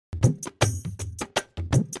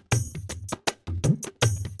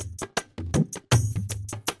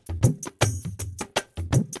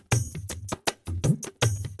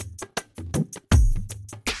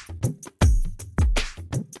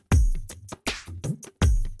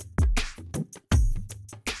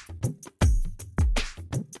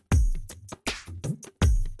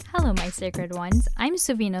Hello, my sacred ones. I'm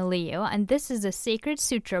Savina Leo, and this is the Sacred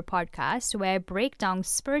Sutra podcast where I break down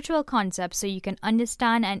spiritual concepts so you can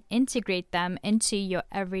understand and integrate them into your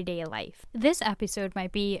everyday life. This episode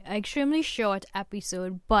might be an extremely short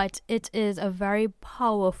episode, but it is a very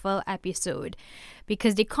powerful episode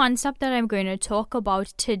because the concept that I'm going to talk about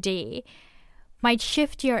today might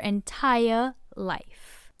shift your entire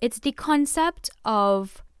life. It's the concept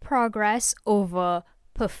of progress over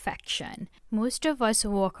perfection. Most of us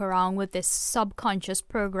walk around with this subconscious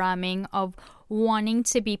programming of wanting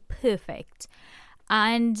to be perfect.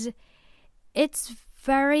 And it's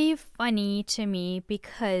very funny to me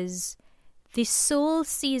because the soul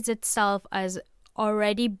sees itself as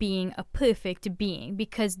already being a perfect being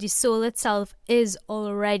because the soul itself is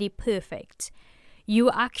already perfect.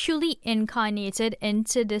 You actually incarnated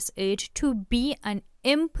into this earth to be an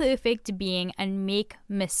imperfect being and make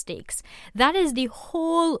mistakes. That is the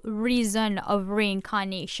whole reason of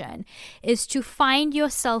reincarnation, is to find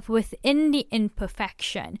yourself within the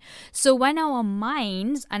imperfection. So when our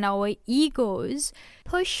minds and our egos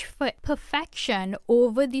push for perfection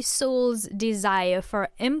over the soul's desire for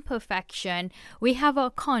imperfection, we have a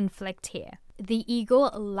conflict here. The ego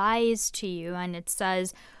lies to you and it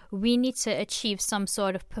says, we need to achieve some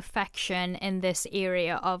sort of perfection in this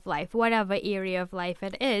area of life, whatever area of life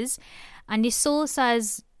it is. And the soul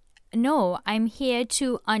says, no, I'm here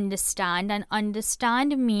to understand. And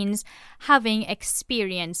understand means having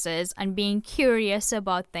experiences and being curious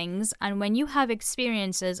about things. And when you have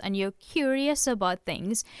experiences and you're curious about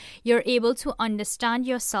things, you're able to understand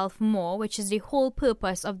yourself more, which is the whole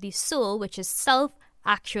purpose of the soul, which is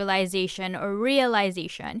self-actualization or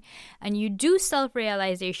realization. And you do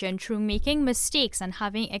self-realization through making mistakes and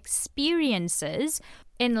having experiences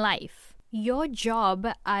in life. Your job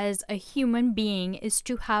as a human being is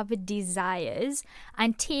to have desires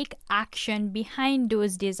and take action behind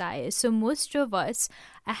those desires. So most of us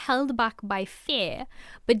are held back by fear,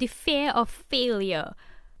 but the fear of failure.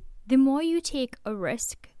 The more you take a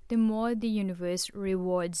risk, the more the universe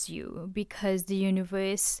rewards you, because the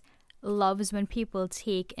universe loves when people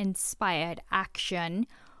take inspired action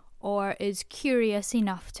or is curious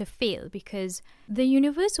enough to fail, because the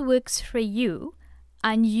universe works for you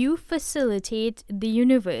and you facilitate the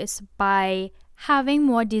universe by having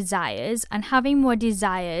more desires, and having more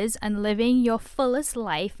desires and living your fullest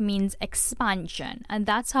life means expansion, and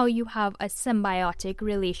that's how you have a symbiotic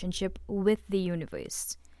relationship with the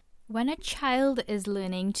universe. When a child is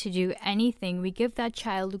learning to do anything, we give that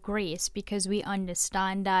child grace because we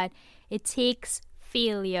understand that it takes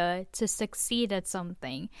failure to succeed at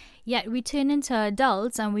something. Yet we turn into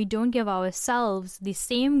adults and we don't give ourselves the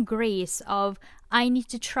same grace of, I need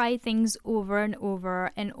to try things over and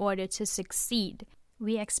over in order to succeed.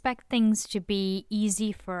 We expect things to be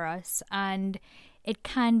easy for us, and it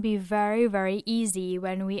can be very, very easy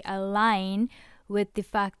when we align with the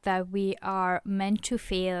fact that we are meant to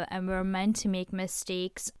fail and we're meant to make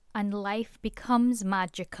mistakes, and life becomes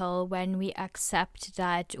magical when we accept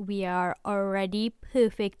that we are already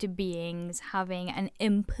perfect beings having an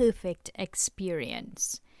imperfect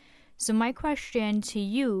experience. So my question to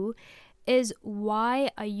you is,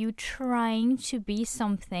 why are you trying to be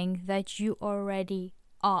something that you already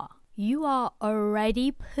are? You are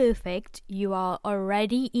already perfect, you are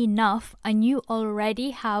already enough, and you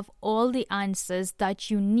already have all the answers that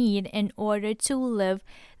you need in order to live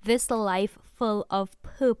this life full of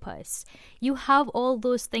purpose. You have all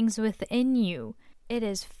those things within you. It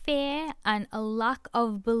is fear and a lack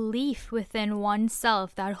of belief within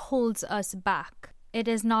oneself that holds us back. It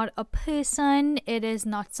is not a person, it is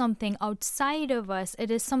not something outside of us, it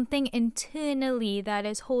is something internally that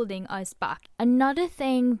is holding us back. Another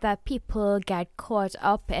thing that people get caught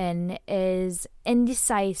up in is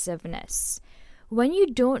indecisiveness. When you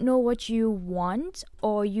don't know what you want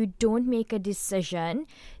or you don't make a decision,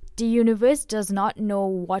 the universe does not know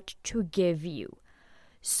what to give you.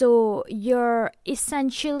 So you're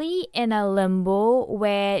essentially in a limbo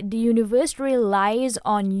where the universe relies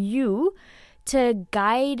on you to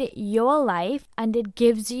guide your life, and it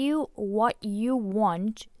gives you what you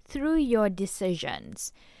want through your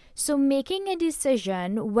decisions. So making a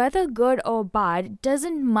decision, whether good or bad,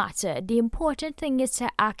 doesn't matter. The important thing is to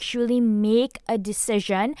actually make a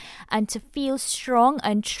decision and to feel strong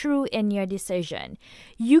and true in your decision.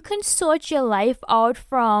 You can sort your life out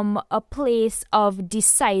from a place of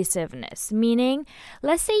decisiveness, meaning,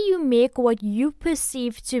 let's say you make what you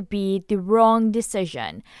perceive to be the wrong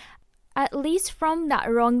decision. At least from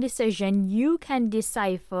that wrong decision, you can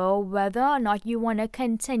decipher whether or not you want to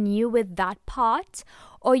continue with that part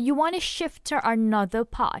or you want to shift to another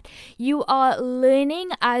part. You are learning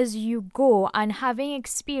as you go and having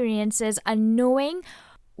experiences and knowing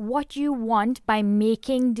what you want by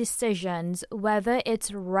making decisions, whether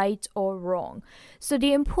it's right or wrong. So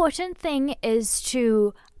the important thing is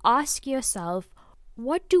to ask yourself,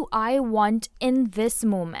 what do I want in this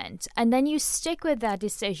moment? And then you stick with that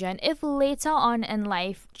decision. If later on in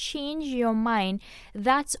life change your mind,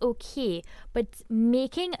 that's okay. But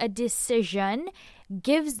making a decision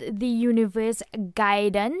gives the universe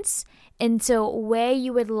guidance into where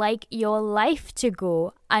you would like your life to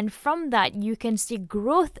go. And from that, you can see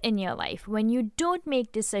growth in your life. When you don't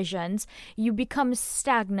make decisions, you become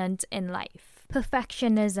stagnant in life.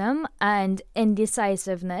 Perfectionism and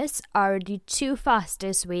indecisiveness are the two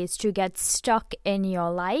fastest ways to get stuck in your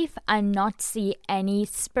life and not see any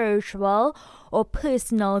spiritual or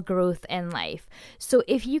personal growth in life. So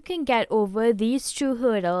if you can get over these two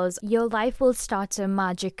hurdles, your life will start to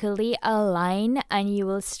magically align and you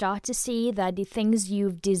will start to see that the things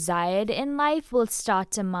you've desired in life will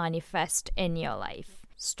start to manifest in your life.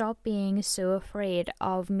 Stop being so afraid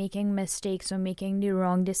of making mistakes or making the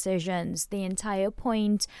wrong decisions. The entire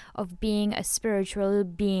point of being a spiritual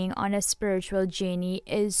being on a spiritual journey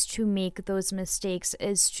is to make those mistakes,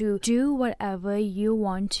 is to do whatever you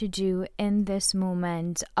want to do in this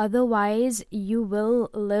moment. Otherwise, you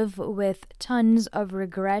will live with tons of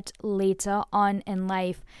regret later on in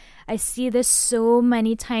life. I see this so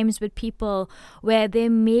many times with people where they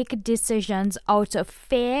make decisions out of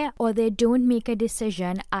fear or they don't make a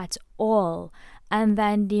decision at all. And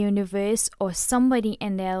then the universe or somebody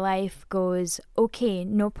in their life goes, okay,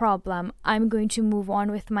 no problem. I'm going to move on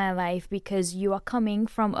with my life because you are coming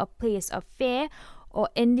from a place of fear or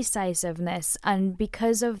indecisiveness. And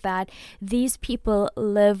because of that, these people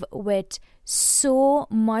live with so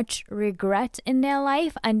much regret in their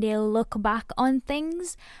life and they look back on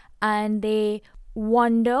things and they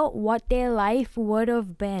wonder what their life would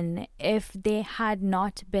have been if they had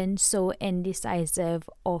not been so indecisive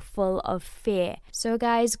or full of fear. So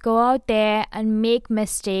guys, go out there and make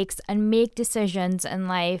mistakes and make decisions in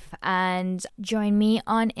life, and join me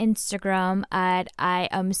on Instagram at I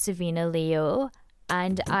am Savina Leo,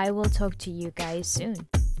 and I will talk to you guys soon.